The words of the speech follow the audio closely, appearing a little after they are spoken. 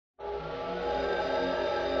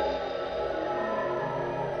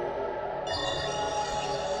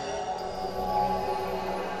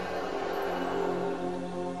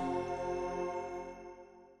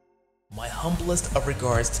humblest of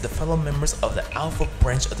regards to the fellow members of the Alpha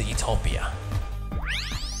branch of the Utopia.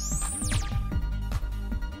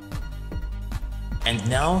 And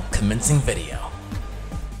now, commencing video.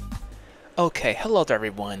 Okay, hello there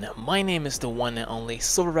everyone, my name is the one and only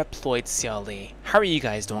Silverreploid Xiaoli. How are you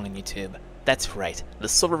guys doing on YouTube? That's right, the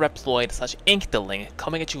Silverreploid / Inkdeling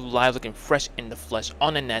coming at you live looking fresh in the flesh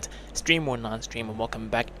on the net, stream or non-stream, and welcome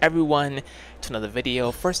back everyone to another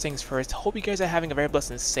video. First things first, hope you guys are having a very blessed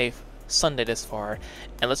and safe Sunday this far,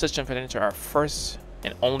 and let's just jump right into our first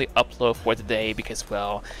and only upload for today because,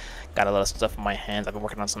 well, got a lot of stuff in my hands. I've been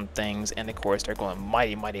working on some things, and of course they're going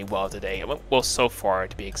mighty well today. Well, so far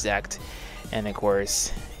to be exact. And of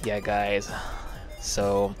course, yeah guys,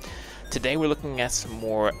 so today we're looking at some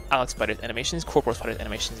more Alex Spider's animations, Corporal Spider's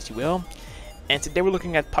animations if you will. And today we're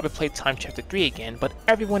looking at Playtime Chapter 3 again, but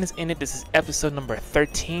everyone is in it. This is episode number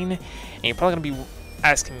 13, and you're probably going to be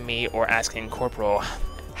asking me or asking Corporal,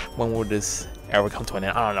 when will this ever come to an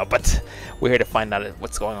end? I don't know, but we're here to find out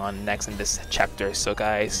what's going on next in this chapter. So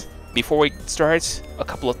guys, before we start, a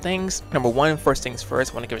couple of things. Number one, first things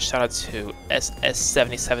first, I want to give a shout out to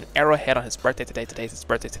SS77 Arrowhead on his birthday today. Today's his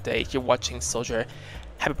birthday today. If you're watching, Soldier,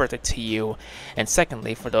 happy birthday to you. And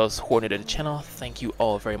secondly, for those who are new to the channel, thank you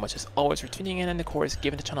all very much as always for tuning in, and of course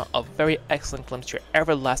giving the channel a very excellent glimpse to your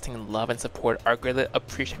everlasting love and support. I greatly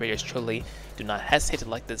appreciate yours truly. Do not hesitate to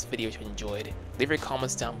like this video if you enjoyed. Leave your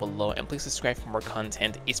comments down below, and please subscribe for more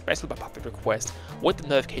content, especially by popular request, with the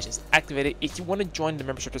notifications activated. If you want to join the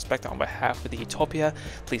membership perspective on behalf of the Utopia,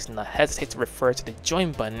 please do not hesitate to refer to the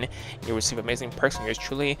join button. You'll receive amazing perks from yours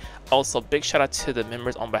truly. Also, big shout out to the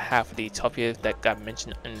members on behalf of the Utopia that got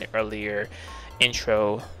mentioned in the earlier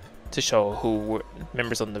intro to show who were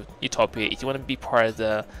members on the Utopia. If you want to be part of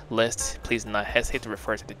the list, please do not hesitate to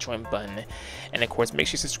refer to the join button. And of course, make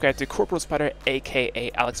sure you subscribe to Corporal Spider,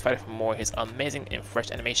 aka Alex Spider, for more of his amazing and fresh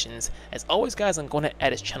animations. As always guys, I'm going to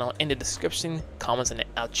add his channel in the description, comments, and the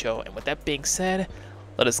outro. And with that being said,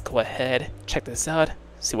 let us go ahead, check this out,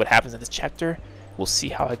 see what happens in this chapter. We'll see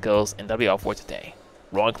how it goes, and that'll be all for today.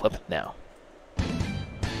 Rolling clip now.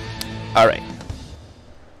 Alright.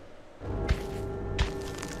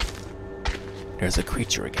 There's a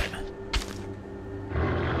creature again,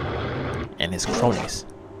 and his cronies.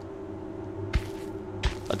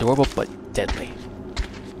 Adorable but deadly.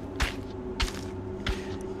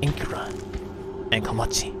 Inkura and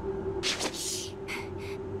Kamachi.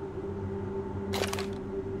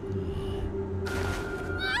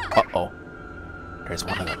 Uh-oh. There's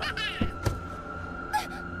one of them.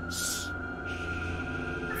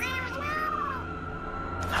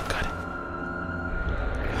 Not good.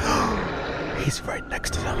 He's right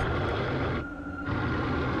next to them.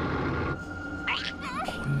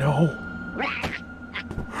 Oh no.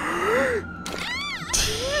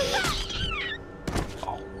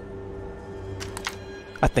 Oh.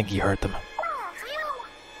 I think he heard them.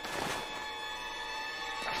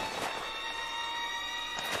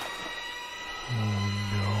 Oh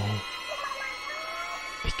no.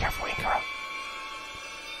 Be careful, Inkura.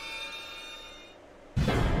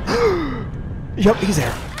 Yep, he's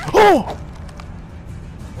there. Oh!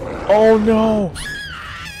 Oh no!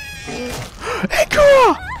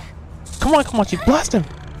 Inkura! Come on, you blast him!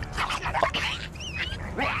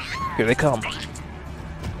 Here they come.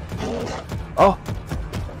 Oh!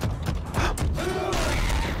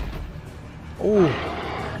 Oh!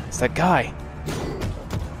 It's that guy.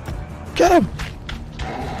 Get him!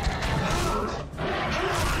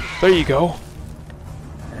 There you go.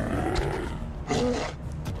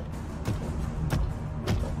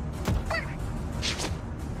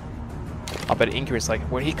 I bet Inkura's like,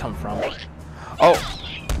 where'd he come from? Oh!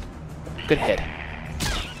 Good hit.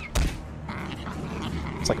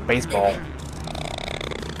 It's like baseball.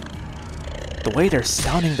 The way they're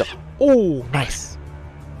sounding the... Oh, nice!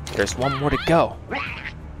 There's one more to go.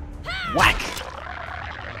 Whack!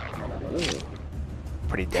 Ooh.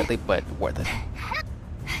 Pretty deadly, but worth it.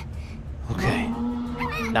 Okay.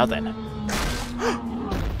 Now then.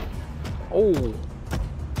 Oh!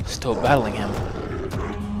 Still battling him.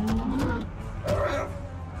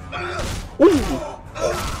 Ooh!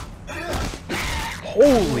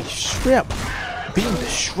 Holy shrimp! Beating the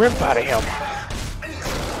shrimp out of him.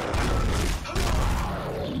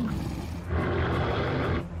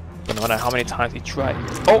 But no matter how many times he tried.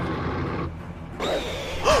 Oh!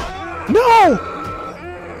 No!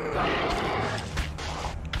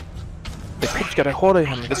 The creeps got a hold of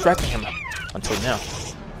him, distracting him until now.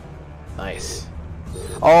 Nice.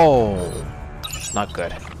 Oh! Not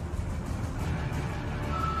good.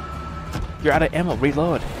 You're out of ammo.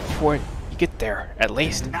 Reload before you get there, at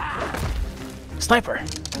least. Sniper!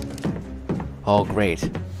 Oh, great.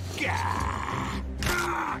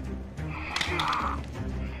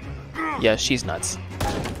 Yeah, she's nuts.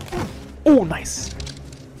 Oh, nice.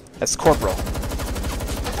 That's Corporal.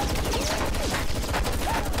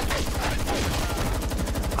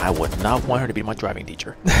 I would not want her to be my driving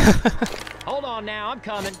teacher. Hold on now, I'm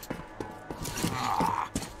coming.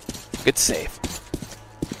 Good save.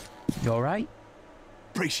 You alright?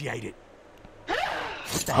 Appreciate it.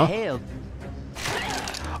 What the Huh? hell?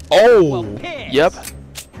 Oh! Well, piss. Yep.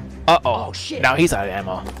 Uh-oh. Oh, shit. Now he's out of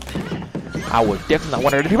ammo. I would definitely not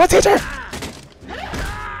want her to be my teacher!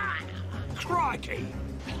 Crikey!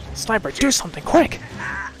 Sniper, do something quick!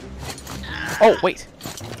 Oh, wait.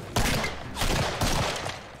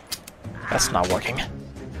 That's not working.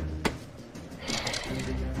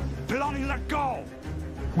 Bloody let go!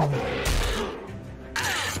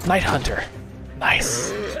 Night Hunter.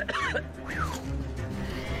 Nice.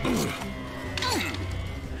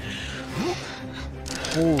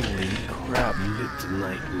 Holy crap. Let the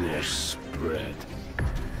nightmare spread.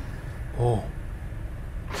 Oh.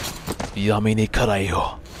 Yummy ni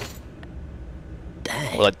karayo.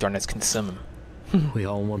 Dang. Well, let darkness consume him. We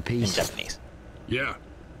all in one In piece. Japanese. Yeah.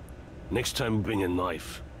 Next time bring a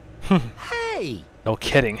knife. Hey! No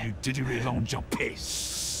kidding. You did you reload your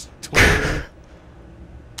piss?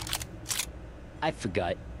 I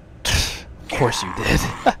forgot. Of course you did.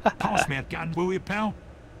 Pass me a gun, will you, pal?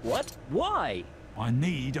 What? Why? I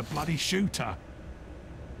need a bloody shooter.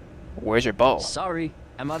 Where's your bow? Sorry,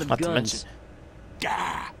 I'm out of Not to mention. guns.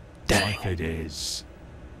 Gah! Dang. Like it is.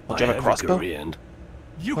 Do you have a crossbow? Korean.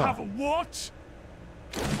 You Huh. have a what?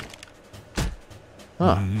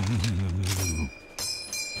 Huh.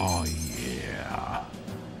 Oh yeah.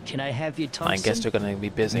 Can I have your I Thompson? guess they're gonna be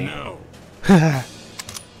busy. No.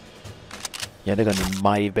 Yeah, they're gonna be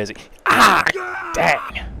mighty busy. Ah!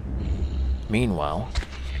 Dang! Meanwhile...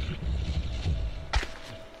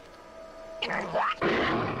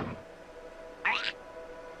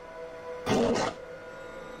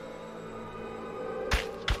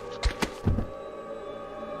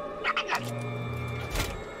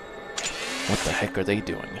 What the heck are they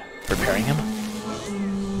doing? Preparing him?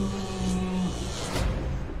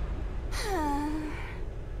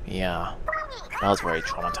 Yeah, that was very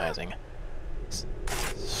traumatizing.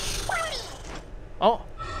 Oh!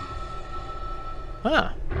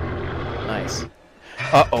 Huh. Nice.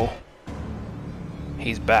 Uh-oh.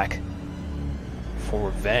 He's back. For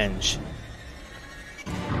revenge.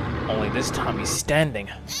 Only this time he's standing.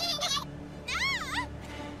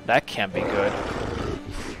 That can't be good.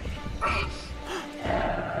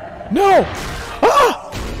 No!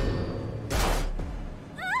 Ah!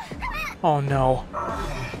 Oh no.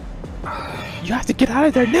 You have to get out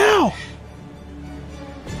of there now!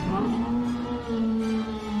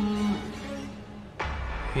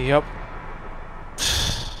 Yep.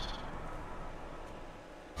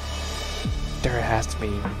 There has to be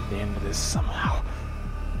the end of this somehow.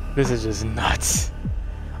 This is just nuts.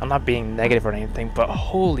 I'm not being negative or anything, but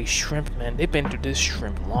holy shrimp, man. They've been through this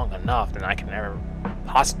shrimp long enough than I can ever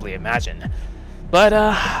possibly imagine. But,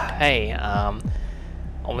 hey,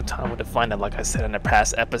 only time would define that, like I said in the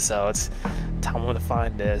past episodes. Time would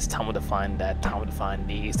define this, time would define that, time would define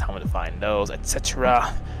these, time would define those,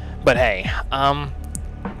 etc. But hey,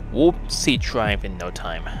 we'll see triumph in no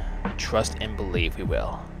time. Trust and believe we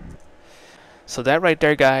will. So that right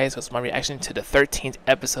there, guys, was my reaction to the 13th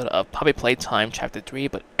episode of Playtime Chapter 3,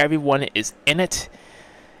 but everyone is in it.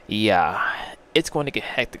 Yeah, it's going to get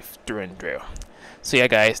hectic through and through. So yeah,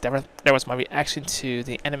 guys, that was my reaction to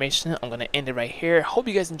the animation. I'm going to end it right here. Hope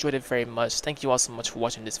you guys enjoyed it very much. Thank you all so much for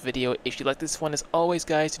watching this video. If you like this one, as always,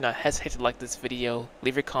 guys, do not hesitate to like this video.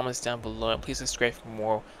 Leave your comments down below, and please subscribe for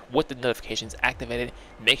more with the notifications activated.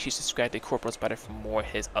 Make sure you subscribe to Corporal Spider for more of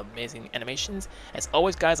his amazing animations. As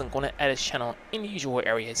always, guys, I'm going to add his channel in the usual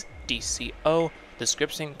areas: DCO,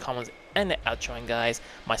 description, comments, and the outroing, guys.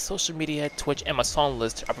 My social media, Twitch, and my song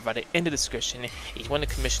list are provided in the description. If you want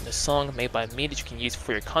to commission a song made by me that you can use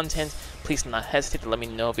for your content, please do not hesitate to let me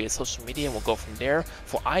know via social media, and we'll go from there,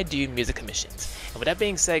 for I do music commissions. And with that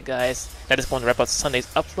being said, guys, that is going to wrap up Sunday's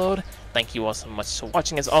upload. Thank you all so much for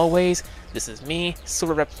watching. As always, this is me,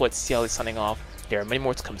 Silverreploid signing off. There are many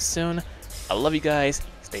more to come soon. I love you guys.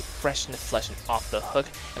 Stay fresh in the flesh and off the hook.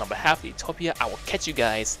 And on behalf of Utopia, I will catch you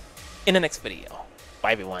guys in the next video.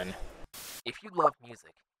 Bye, everyone. If you love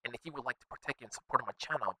music, and if you would like to partake in supporting my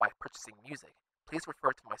channel by purchasing music, please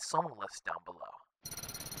refer to my song list down below.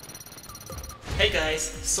 Hey guys,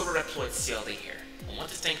 Silverreploid here. I want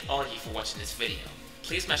to thank all of you for watching this video.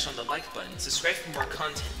 Please smash on the like button, subscribe for more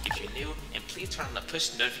content if you're new, and please turn on the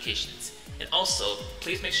push notifications. And also,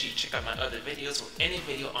 please make sure you check out my other videos or any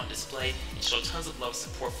video on display and show tons of love and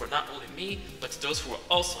support for not only me, but to those who are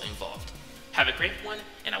also involved. Have a great one,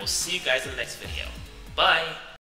 and I will see you guys in the next video. Bye!